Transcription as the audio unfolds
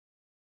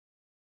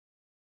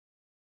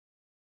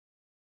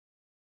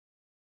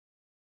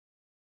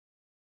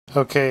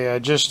Okay, I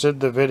just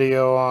did the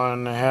video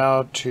on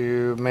how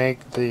to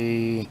make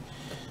the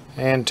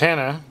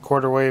antenna,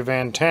 quarter wave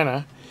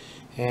antenna,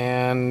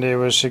 and it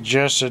was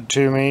suggested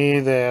to me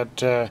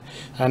that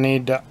I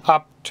need to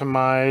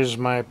optimize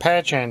my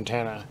patch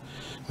antenna.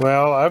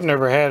 Well, I've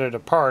never had it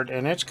apart,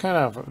 and it's kind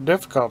of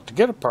difficult to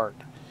get apart.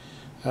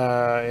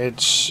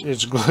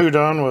 It's glued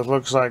on with,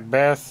 looks like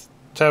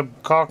bathtub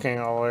caulking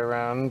all the way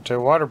around to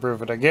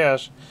waterproof it, I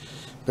guess,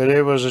 but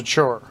it was a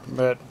chore.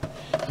 But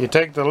you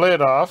take the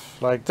lid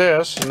off like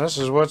this, and this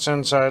is what's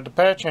inside the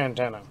patch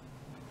antenna.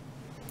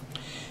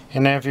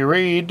 And if you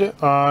read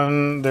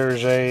on,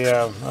 there's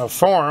a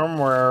forum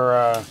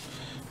where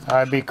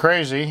I'd Be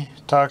Crazy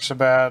talks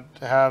about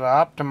how to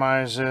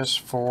optimize this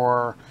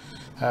for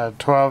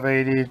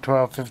 1280,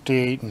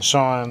 1258, and so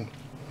on.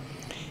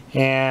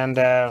 And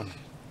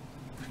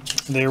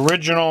the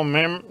original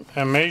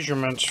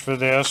measurements for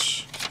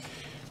this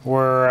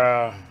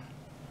were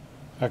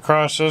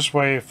across this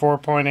way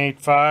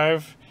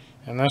 4.85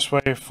 and this way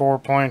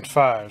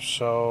 4.5,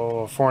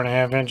 so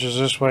 4.5 inches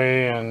this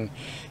way and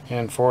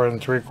 4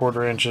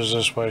 3/4 inches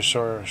this way,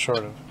 sort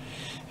of.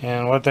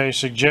 And what they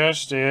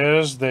suggest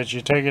is that you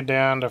take it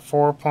down to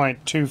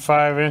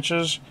 4.25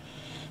 inches,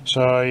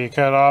 so you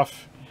cut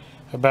off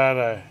about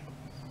a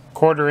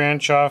 1/4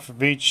 inch off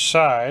of each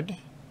side,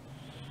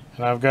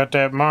 and I've got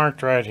that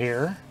marked right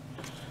here.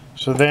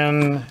 So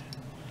then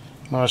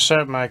I'm going to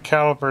set my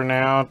caliper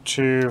now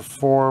to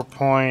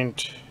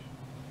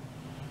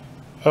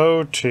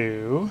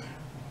 4.02,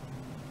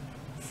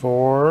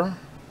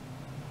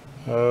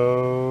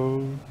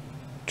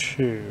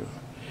 4.02,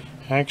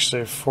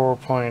 actually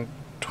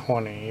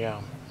 4.20,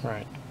 yeah,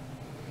 right.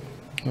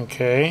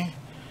 Okay,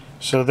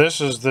 so this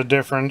is the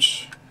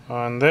difference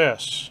on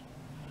this.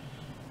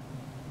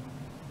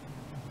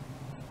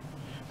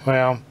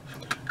 Well,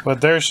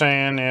 what they're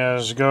saying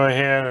is go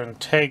ahead and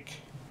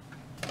take,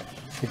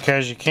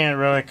 because you can't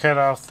really cut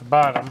off the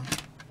bottom,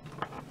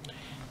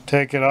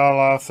 take it all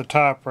off the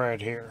top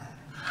right here.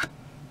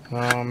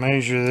 I'll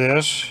measure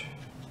this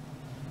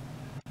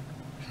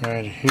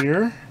right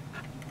here,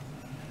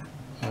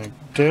 like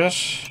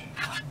this.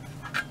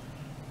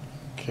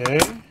 Okay,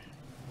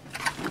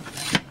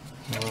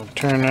 I'll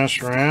turn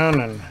this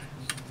around and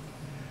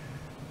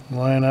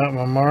line up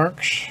my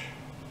marks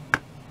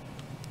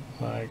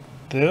like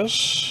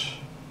this.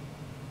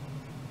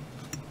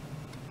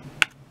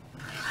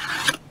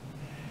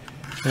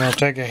 And I'll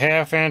take a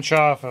 1/2 inch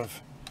off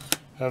of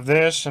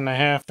this and a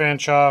 1/2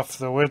 inch off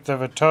the width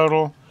of a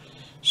total,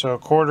 so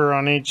 1/4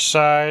 on each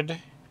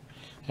side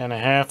and a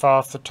 1/2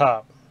 off the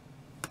top.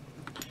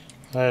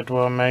 That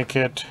will make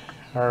it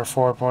our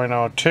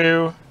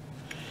 4.02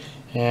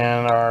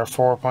 and our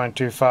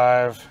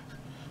 4.25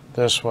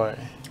 this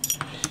way.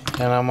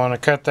 And I'm going to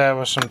cut that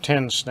with some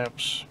tin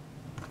snips.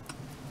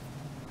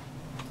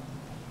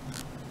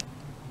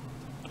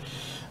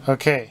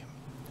 Okay,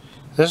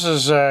 this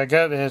is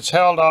it's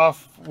held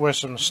off with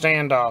some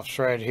standoffs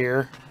right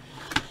here,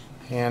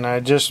 and I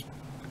just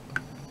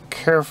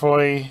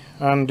carefully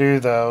undo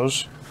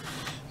those.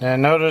 Now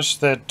notice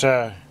that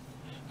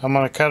I'm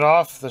going to cut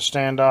off the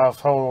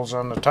standoff holes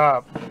on the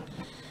top,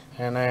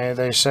 and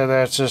they say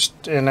that's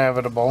just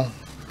inevitable.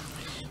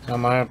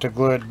 I'm going to have to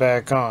glue it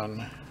back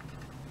on.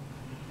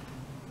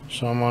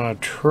 So I'm going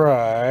to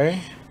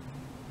try.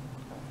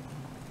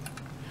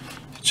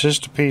 It's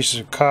just a piece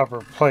of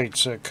copper plate,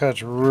 so it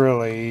cuts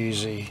really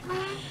easy.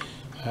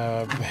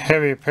 A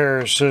heavy pair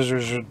of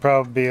scissors would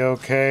probably be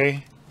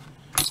okay.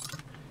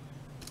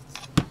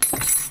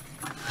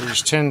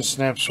 These tin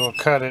snips will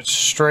cut it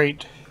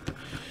straight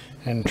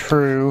and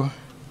true.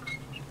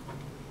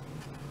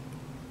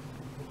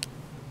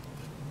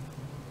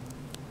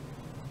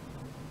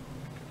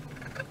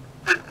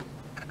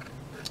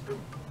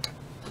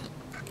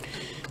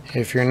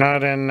 If you're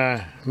not in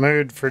the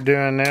mood for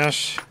doing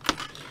this,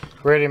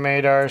 Ready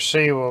Made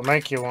RC will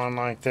make you one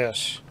like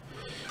this.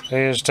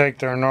 They just take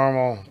their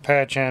normal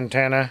patch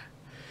antenna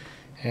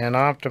and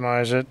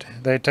optimize it.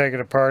 They take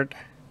it apart,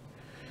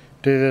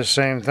 do this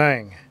same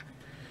thing.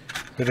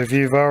 But if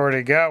you've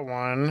already got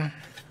one,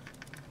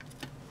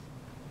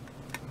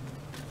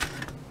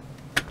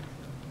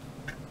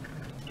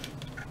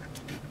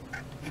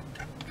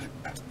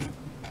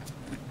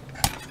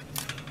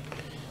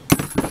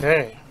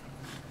 okay,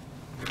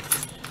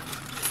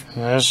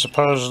 this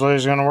supposedly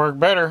is going to work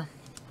better.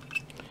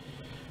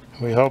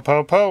 We hope,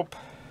 hope, hope.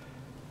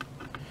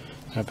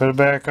 I put it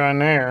back on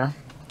there.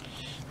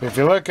 If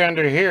you look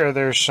under here,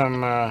 there's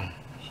some,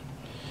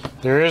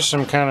 there is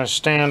some kind of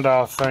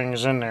standoff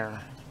things in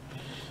there,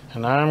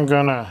 and I'm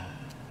gonna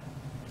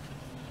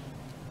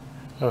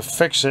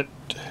affix it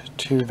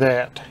to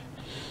that.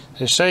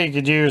 They say you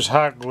could use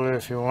hot glue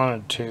if you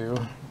wanted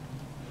to,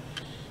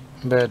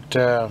 but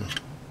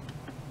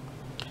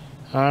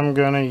I'm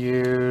gonna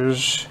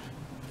use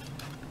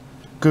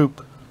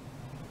goop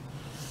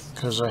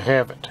because I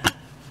have it.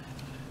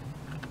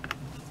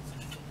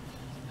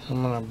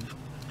 I'm going to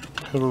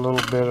put a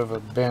little bit of a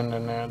bend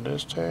in that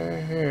just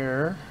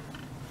here.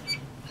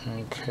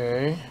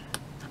 Okay.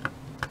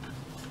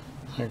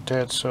 Like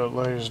that, so it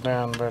lays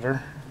down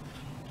better.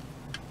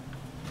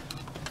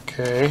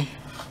 Okay,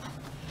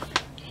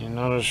 you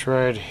notice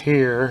right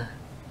here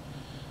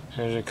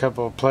there's a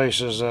couple of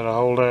places that'll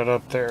hold that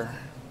up there.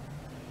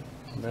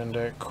 Bend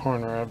that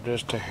corner up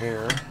just a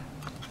hair.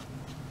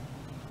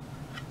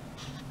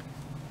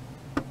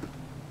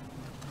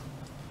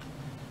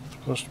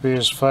 Supposed to be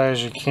as flat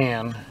as you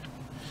can.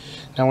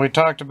 Now, we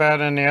talked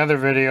about in the other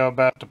video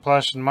about the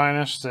plus and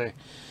minus.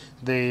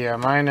 The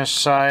minus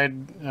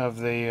side of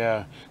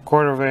the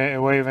quarter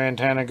wave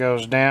antenna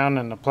goes down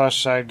and the plus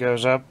side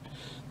goes up.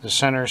 The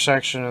center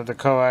section of the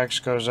coax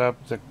goes up,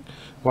 the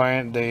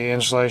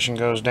insulation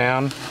goes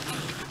down.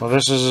 Well,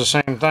 this is the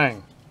same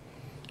thing.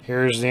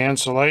 Here's the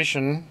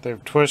insulation.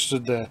 They've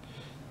twisted the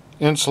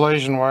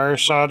insulation wire,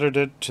 soldered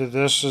it to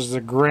this is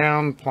the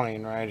ground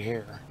plane right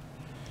here.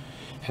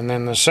 And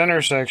then the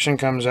center section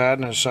comes out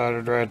and is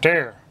soldered right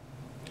there.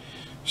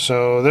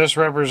 So this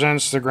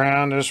represents the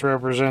ground, this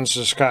represents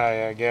the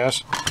sky, I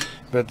guess.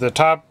 But the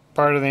top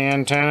part of the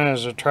antenna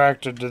is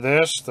attracted to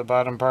this, the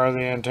bottom part of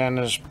the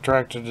antenna is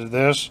attracted to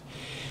this.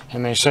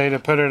 And they say to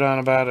put it on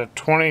about a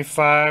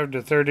 25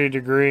 to 30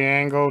 degree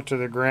angle to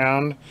the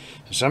ground.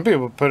 Some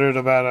people put it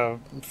about a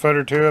foot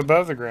or two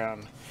above the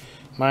ground.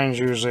 Mine's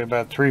usually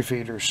about 3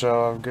 feet or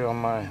so on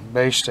my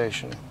base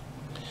station.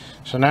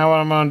 So now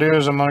what I'm going to do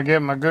is I'm going to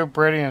get my goop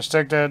ready and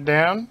stick that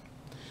down,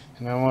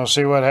 and then we'll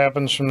see what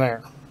happens from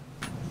there.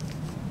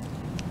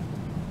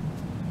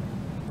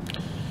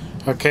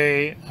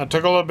 Okay, I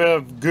took a little bit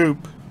of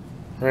goop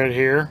right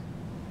here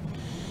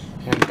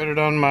and put it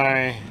on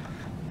my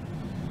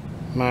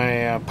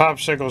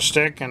popsicle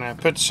stick, and I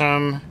put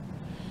some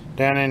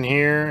down in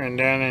here and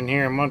down in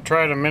here. I'm going to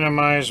try to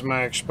minimize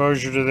my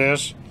exposure to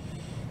this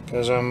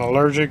because I'm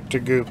allergic to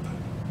goop.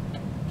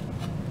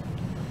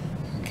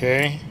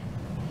 Okay.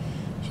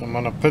 So I'm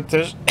going to put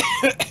this,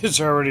 it's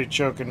already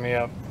choking me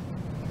up.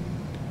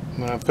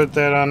 I'm going to put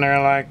that on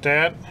there like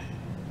that.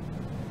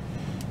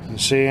 And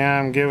see how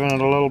I'm giving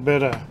it a little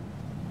bit of, I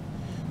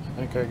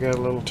think I got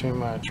a little too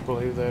much,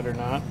 believe that or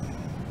not.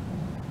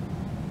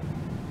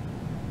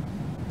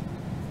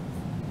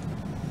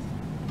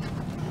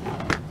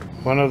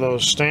 One of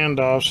those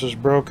standoffs is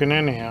broken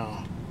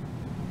anyhow.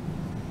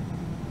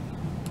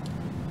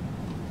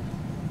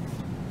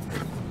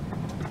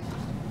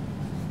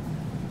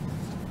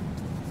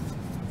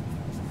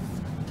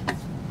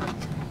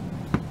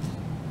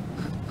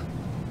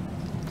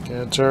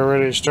 It's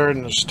already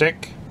starting to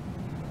stick.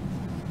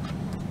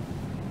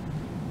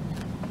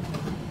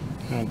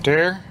 Right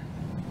there.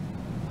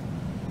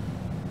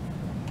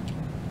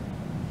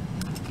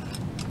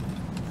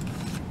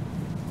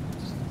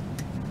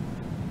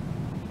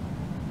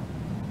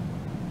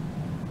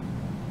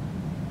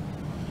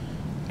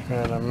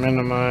 Try to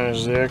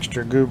minimize the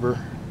extra goober.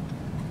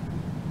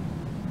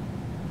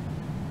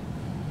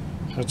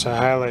 That's a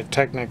highly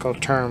technical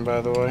term,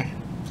 by the way.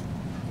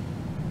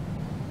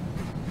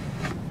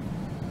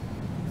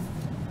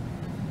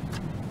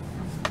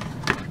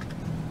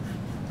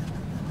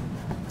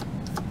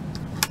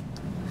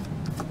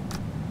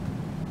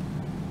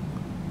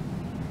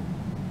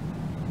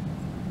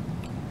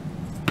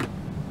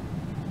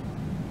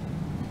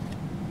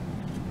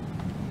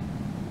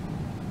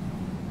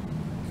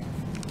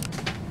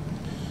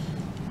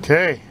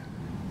 Okay,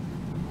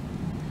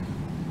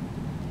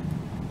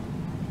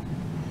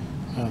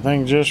 I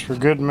think just for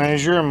good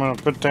measure I'm going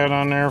to put that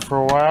on there for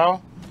a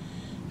while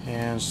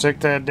and stick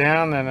that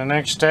down. Then the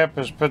next step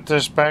is put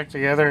this back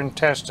together and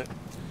test it.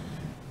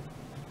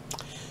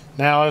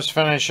 Now let's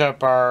finish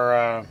up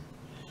our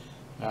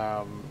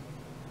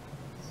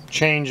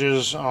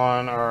changes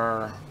on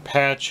our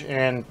patch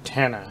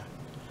antenna.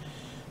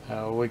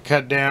 We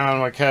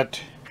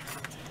cut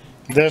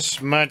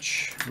this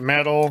much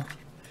metal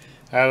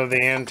out of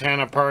the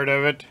antenna part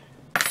of it,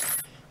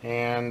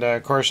 and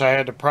of course I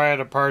had to pry it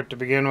apart to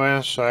begin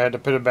with, so I had to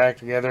put it back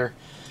together.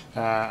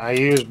 I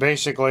used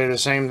basically the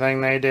same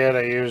thing they did.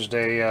 I used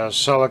a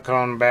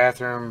silicone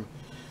bathroom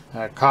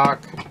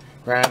caulk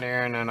around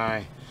here, and then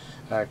I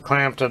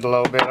clamped it a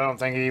little bit. I don't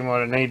think it even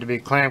would need to be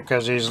clamped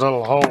because these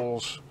little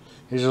holes,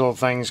 these little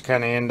things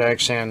kind of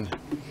index in.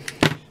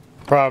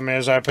 Problem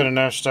is I put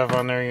enough stuff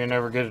on there you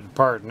never get it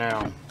apart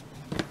now.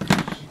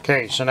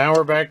 Okay, so now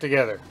we're back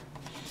together.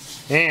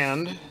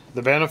 And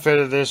the benefit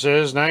of this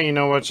is now you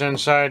know what's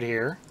inside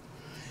here.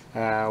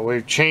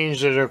 We've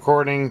changed it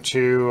according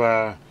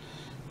to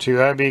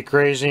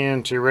iBeCrazy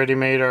and to Ready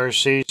Made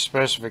RC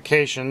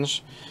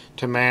specifications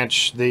to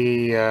match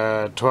the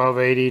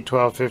 1280,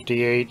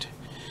 1258.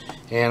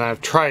 And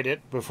I've tried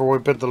it before we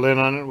put the lid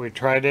on it. We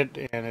tried it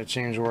and it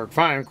seems to work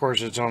fine. Of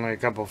course, it's only a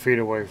couple feet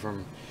away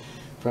from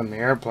the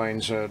airplane,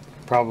 so it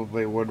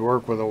probably would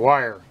work with a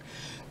wire.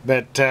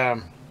 But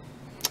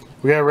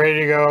we got ready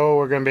to go.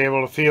 We're going to be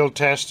able to field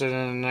test it in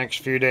the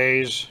next few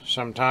days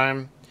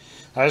sometime.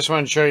 I just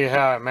want to show you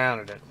how I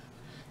mounted it.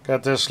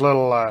 Got this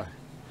little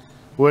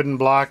wooden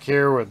block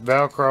here with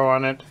Velcro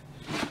on it,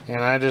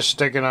 and I just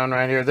stick it on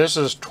right here. This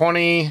is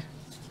 21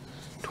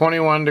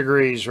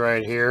 degrees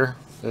right here,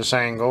 this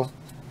angle,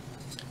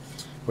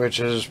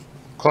 which is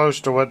close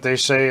to what they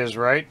say is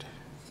right.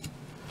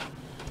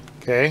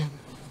 Okay.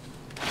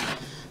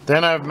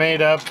 Then I've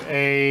made up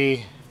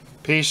a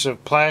piece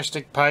of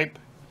plastic pipe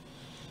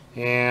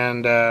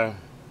and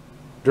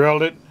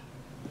drilled it.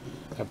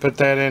 I put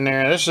that in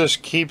there. This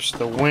just keeps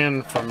the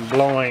wind from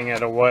blowing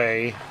it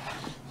away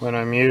when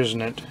I'm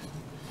using it.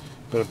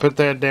 But I put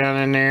that down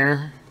in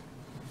there,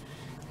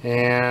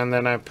 and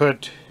then I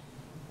put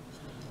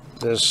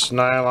this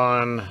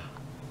nylon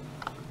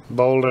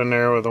bolt in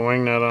there with a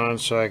wing nut on it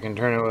so I can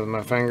turn it with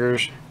my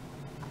fingers.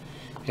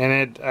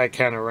 And I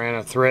kind of ran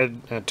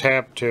a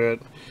tap to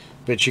it,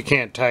 but you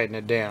can't tighten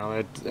it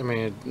down.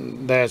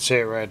 That's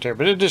it right there.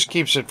 But it just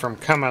keeps it from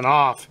coming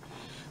off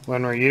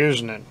when we're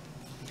using it.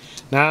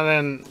 Now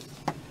then,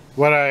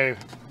 what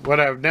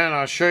I've done,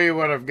 I'll show you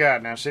what I've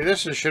got. Now see,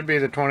 this should be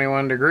the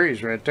 21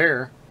 degrees right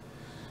there.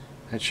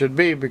 It should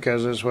be,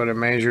 because that's what it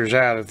measures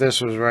out if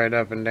this was right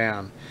up and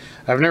down.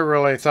 I've never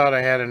really thought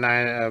I had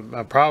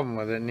a problem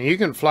with it. And you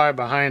can fly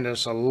behind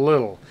us a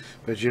little,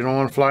 but you don't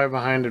want to fly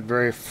behind it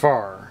very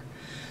far.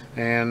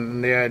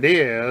 And the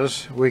idea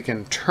is we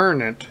can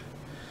turn it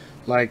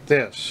like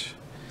this.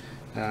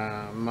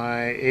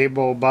 My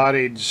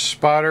able-bodied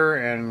spotter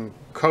and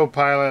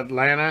co-pilot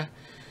Lana,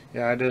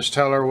 I just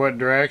tell her what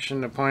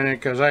direction to point it,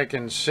 because I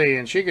can see,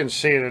 and she can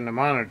see it in the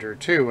monitor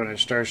too when it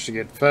starts to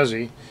get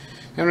fuzzy.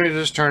 And we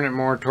just turn it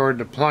more toward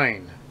the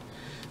plane.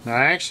 Now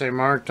I actually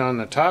marked on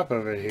the top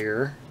of it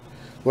here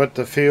what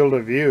the field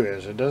of view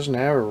is. It doesn't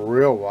have a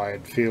real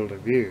wide field of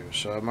view,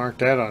 so I marked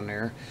that on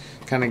there.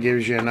 Kind of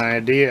gives you an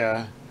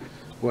idea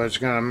what's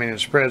going to, it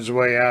spreads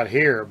way out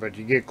here, but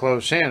you get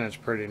close in, it's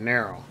pretty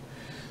narrow.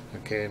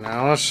 Okay,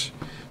 now I'm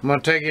going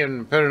to take it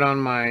and put it on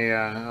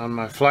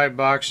my flight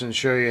box and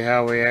show you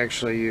how we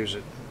actually use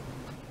it.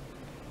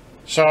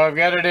 So I've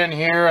got it in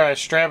here. I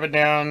strap it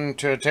down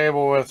to a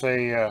table with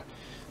a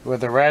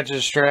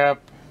ratchet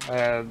strap.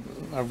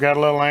 I've got a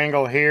little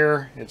angle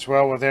here. It's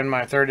well within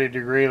my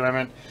 30-degree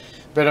limit.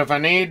 But if I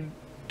need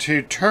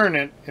to turn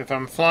it, if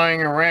I'm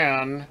flying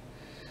around,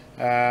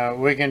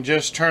 we can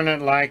just turn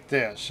it like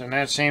this, and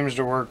that seems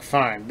to work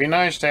fine. It'd be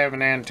nice to have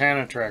an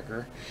antenna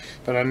tracker,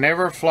 but I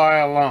never fly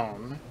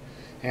alone,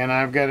 and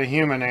I've got a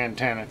human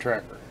antenna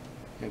tracker.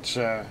 It's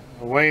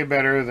way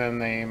better than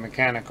the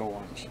mechanical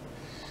ones.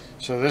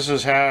 So this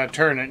is how I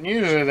turn it, and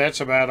usually that's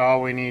about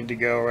all we need to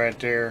go right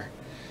there.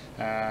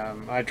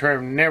 I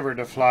try never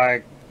to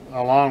fly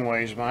a long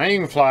ways behind. You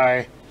can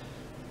fly,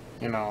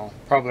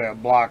 probably a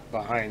block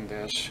behind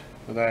this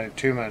without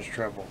too much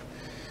trouble.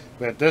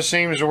 But this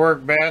seems to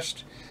work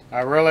best. I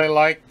really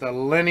like the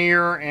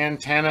linear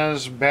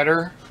antennas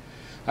better.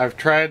 I've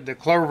tried the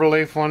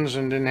cloverleaf ones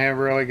and didn't have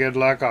really good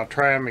luck. I'll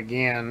try them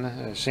again.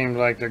 It seems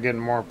like they're getting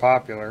more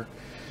popular.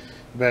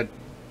 But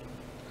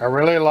I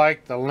really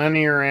like the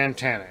linear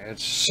antenna.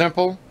 It's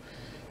simple.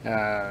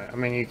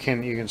 You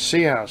can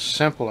see how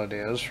simple it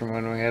is from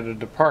when we had to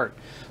depart.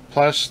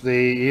 Plus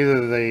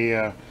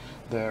either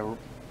the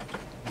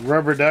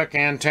rubber duck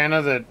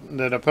antenna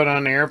that I put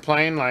on the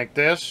airplane like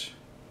this,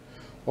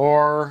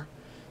 or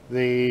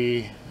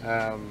the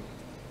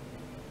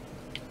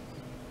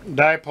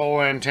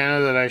dipole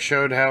antenna that I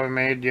showed how we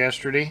made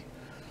yesterday.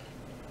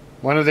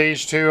 One of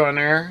these two on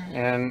there,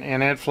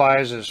 and it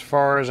flies as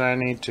far as I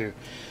need to.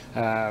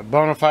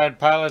 Bonafide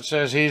Pilot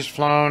says he's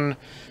flown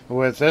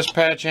with this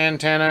patch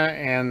antenna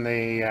and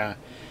the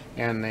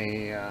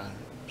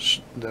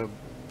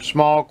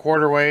small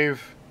quarter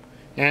wave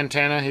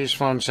antenna. He's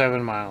flown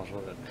 7 miles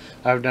with it.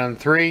 I've done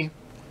 3.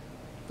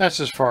 That's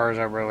as far as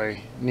I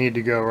really need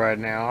to go right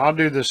now. I'll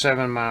do the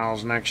 7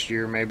 miles next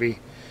year maybe,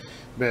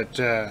 but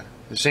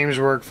it seems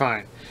to work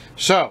fine.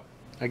 So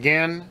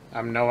again,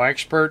 I'm no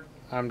expert.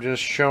 I'm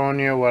just showing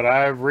you what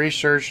I've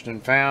researched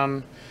and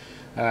found.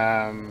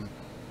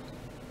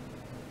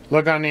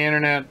 Look on the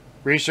internet,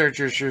 research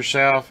it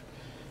yourself,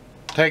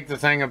 take the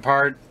thing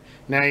apart.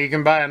 Now you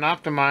can buy an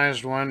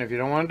optimized one if you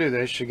don't want to do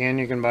this. Again,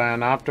 you can buy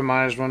an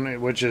optimized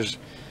one, which is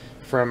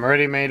from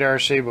Ready Made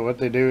RC, but what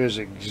they do is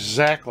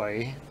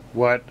exactly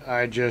what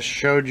I just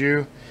showed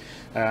you,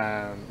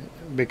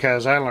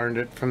 because I learned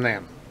it from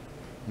them.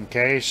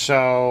 Okay,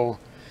 so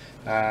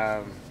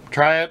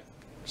try it,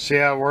 see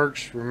how it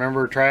works.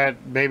 Remember, try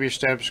it, baby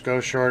steps,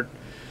 go short.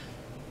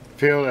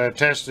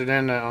 Test it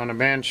on a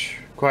bench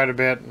quite a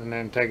bit, and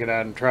then take it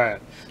out and try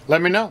it.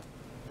 Let me know.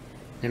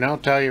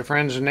 Tell your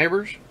friends and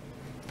neighbors.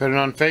 Put it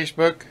on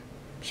Facebook.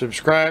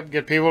 Subscribe.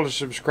 Get people to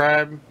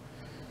subscribe.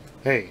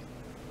 Hey,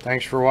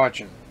 thanks for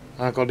watching.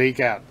 Uncle Deke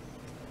out.